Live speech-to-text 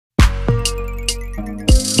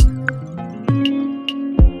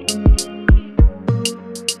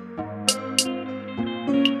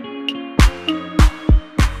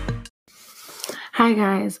Hi,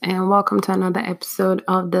 guys, and welcome to another episode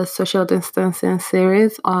of the social distancing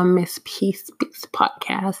series on Miss Peace Speaks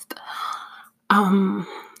podcast.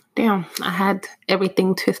 Damn, I had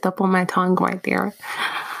everything twisted up on my tongue right there.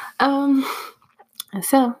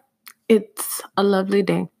 So it's a lovely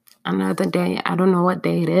day. Another day. I don't know what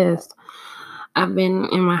day it is. I've been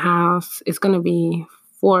in my house. It's gonna be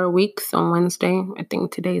 4 weeks on Wednesday. I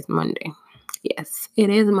think today is Monday. Yes,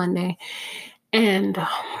 it is Monday, and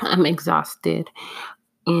I'm exhausted.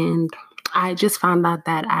 And I just found out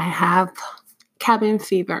that I have cabin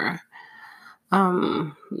fever.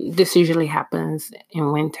 This usually happens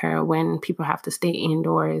in winter when people have to stay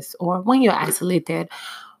indoors or when you're isolated,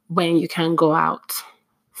 when you can't go out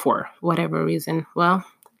for whatever reason. Well,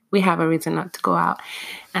 we have a reason not to go out.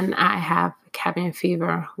 And I have cabin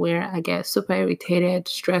fever where I get super irritated,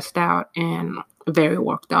 stressed out, and very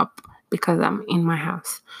worked up because I'm in my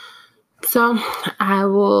house. So I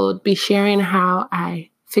will be sharing how I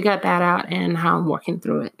figured that out and how I'm working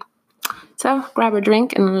through it. So grab a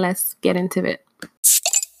drink and let's get into it.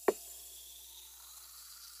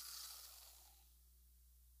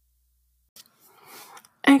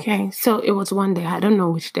 Okay, so it was one day. I don't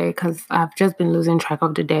know which day because I've just been losing track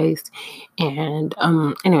of the days. And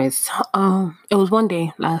it was one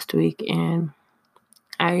day last week, and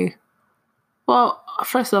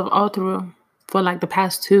first of all through for like the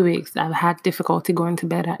past 2 weeks, I've had difficulty going to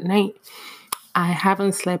bed at night. I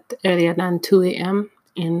haven't slept earlier than 2 a.m.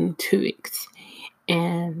 in 2 weeks.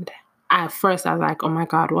 And at first I was like, oh my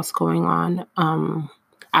God, what's going on?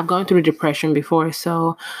 I've gone through depression before,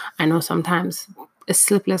 so I know sometimes it's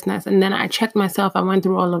sleeplessness. And then I checked myself. I went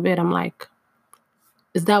through all of it. I'm like,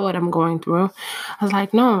 is that what I'm going through? I was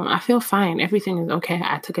like, no, I feel fine. Everything is okay.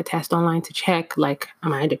 I took a test online to check, like,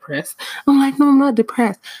 am I depressed? I'm like, no, I'm not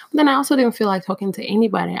depressed. But then I also didn't feel like talking to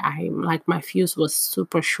anybody. My fuse was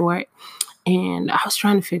super short and I was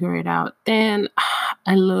trying to figure it out. Then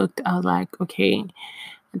I looked, I was like, okay,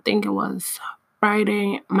 I think it was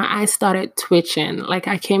Friday. My eyes started twitching. Like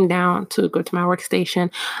I came down to go to my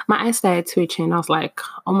workstation. My eyes started twitching. I was like,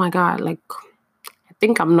 oh my God, like, I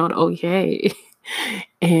think I'm not okay.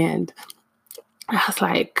 And I was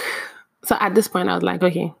like, so at this point, I was like,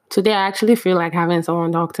 okay, today I actually feel like having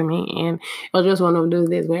someone talk to me. And it was just one of those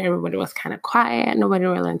days where everybody was kind of quiet. Nobody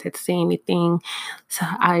really wanted to say anything. So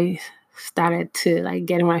I started to like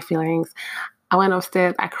get in my feelings. I went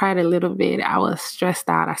upstairs. I cried a little bit. I was stressed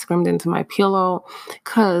out. I screamed into my pillow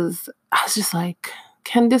because I was just like,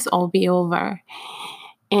 can this all be over?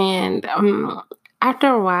 And after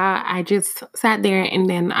a while, I just sat there and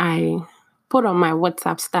then I put on my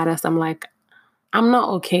WhatsApp status. I'm like, I'm not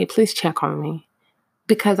okay. Please check on me.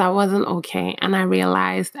 Because I wasn't okay. And I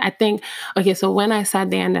realized, so when I sat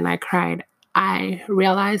there and then I cried, I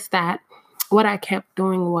realized that what I kept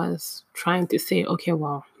doing was trying to say, okay,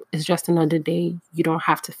 well, it's just another day. You don't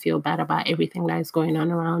have to feel bad about everything that is going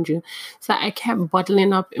on around you. So I kept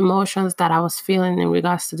bottling up emotions that I was feeling in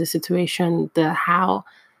regards to the situation, how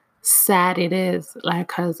sad it is, like,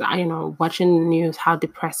 because watching the news, how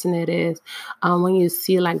depressing it is, when you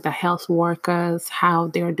see like the health workers, how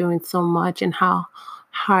they're doing so much and how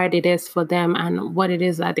hard it is for them and what it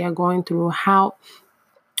is that they're going through, how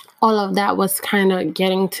all of that was kind of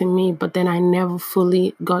getting to me, but then I never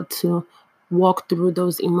fully got to walk through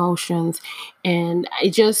those emotions. And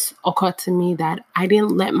it just occurred to me that I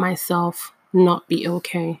didn't let myself not be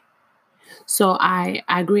okay. So I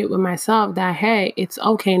agreed with myself that, hey, it's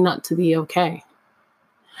okay not to be okay.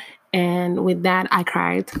 And with that, I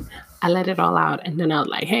cried. I let it all out. And then I was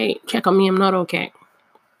like, hey, check on me. I'm not okay.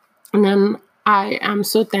 And then I am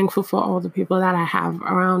so thankful for all the people that I have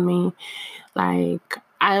around me. Like,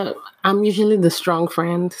 I'm usually the strong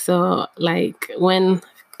friend. So, like, when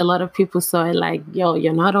a lot of people saw it, like, yo,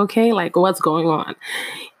 you're not okay? Like, what's going on?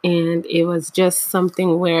 And it was just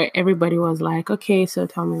something where everybody was like, okay, so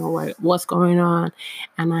tell me what's going on.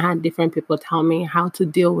 And I had different people tell me how to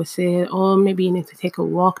deal with it. Or maybe you need to take a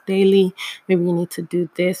walk daily. Maybe you need to do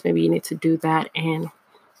this. Maybe you need to do that. And,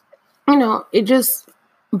 it just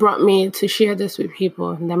brought me to share this with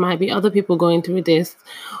people. There might be other people going through this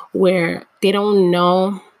where they don't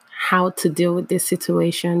know how to deal with this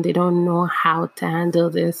situation. They don't know how to handle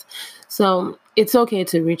this. So it's okay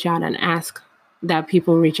to reach out and ask that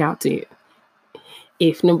people reach out to you.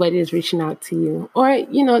 If nobody is reaching out to you, or,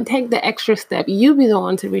 take the extra step. You be the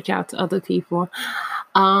one to reach out to other people.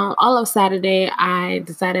 All of Saturday, I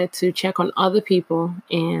decided to check on other people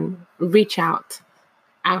and reach out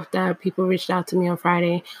after people reached out to me on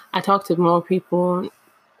Friday, I talked to more people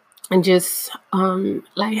and just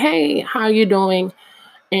like, hey, how are you doing?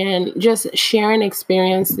 And just sharing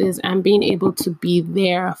experiences and being able to be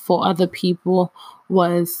there for other people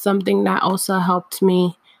was something that also helped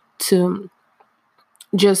me to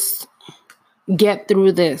just get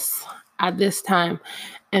through this at this time.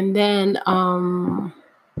 And then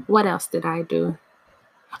what else did I do?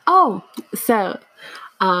 Oh, so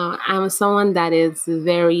I'm someone that is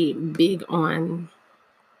very big on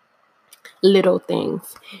little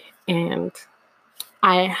things. And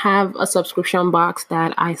I have a subscription box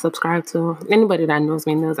that I subscribe to. Anybody that knows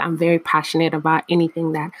me knows I'm very passionate about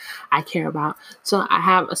anything that I care about. So I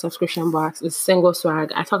have a subscription box. It's Single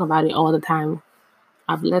Swag. I talk about it all the time.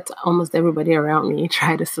 I've let almost everybody around me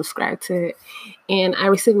try to subscribe to it. And I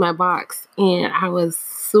received my box and I was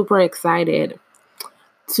super excited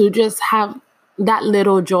to just have that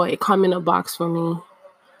little joy come in a box for me.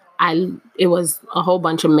 It was a whole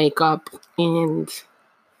bunch of makeup and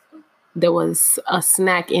there was a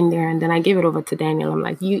snack in there, and then I gave it over to Daniel. I'm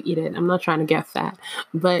like, you eat it. I'm not trying to get fat.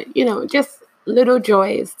 But, just little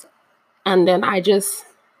joys. And then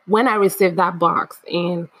when I received that box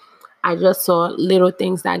and I just saw little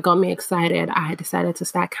things that got me excited, I decided to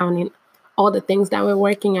start counting all the things that were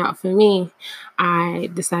working out for me. I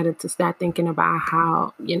decided to start thinking about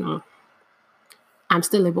how, I'm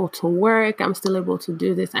still able to work. I'm still able to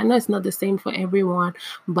do this. I know it's not the same for everyone,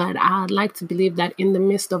 but I'd like to believe that in the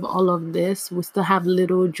midst of all of this, we still have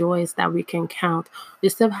little joys that we can count. We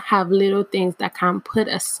still have little things that can put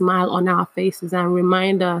a smile on our faces and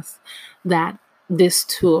remind us that this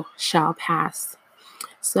too shall pass.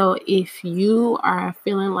 So if you are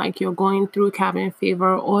feeling like you're going through cabin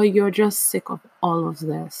fever or you're just sick of all of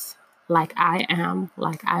this, like I am,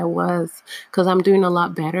 like I was, because I'm doing a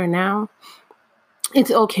lot better now, it's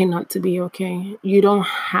okay not to be okay. You don't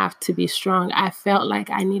have to be strong. I felt like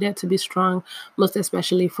I needed to be strong, most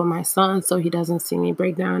especially for my son, so he doesn't see me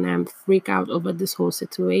break down and freak out over this whole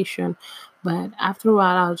situation. But after a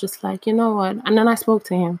while, I was just like, you know what? And then I spoke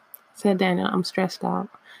to him. I said, Daniel, I'm stressed out.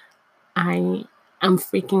 I'm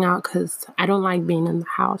freaking out because I don't like being in the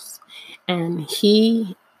house. And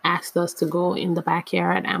he asked us to go in the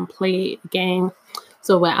backyard and play a game.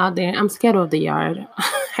 So we're out there. I'm scared of the yard.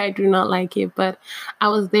 I do not like it, but I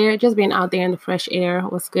was there. Just being out there in the fresh air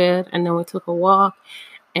was good. And then we took a walk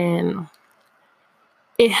and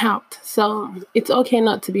it helped. So it's okay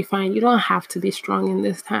not to be fine. You don't have to be strong in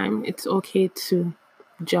this time. It's okay to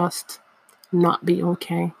just not be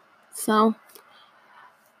okay. So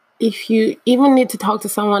if you even need to talk to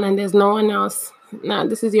someone and there's no one else, now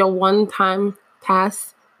this is your one-time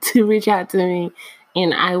task to reach out to me,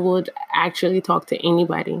 and I would actually talk to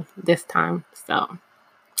anybody this time. So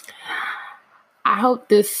I hope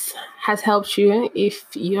this has helped you. If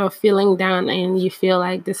you're feeling down and you feel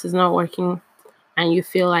like this is not working and you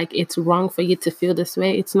feel like it's wrong for you to feel this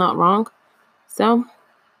way, it's not wrong. So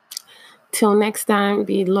till next time,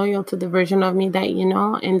 be loyal to the version of me that you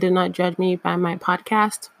know and do not judge me by my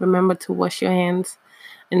podcast. Remember to wash your hands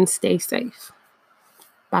and stay safe.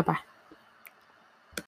 Bye-bye.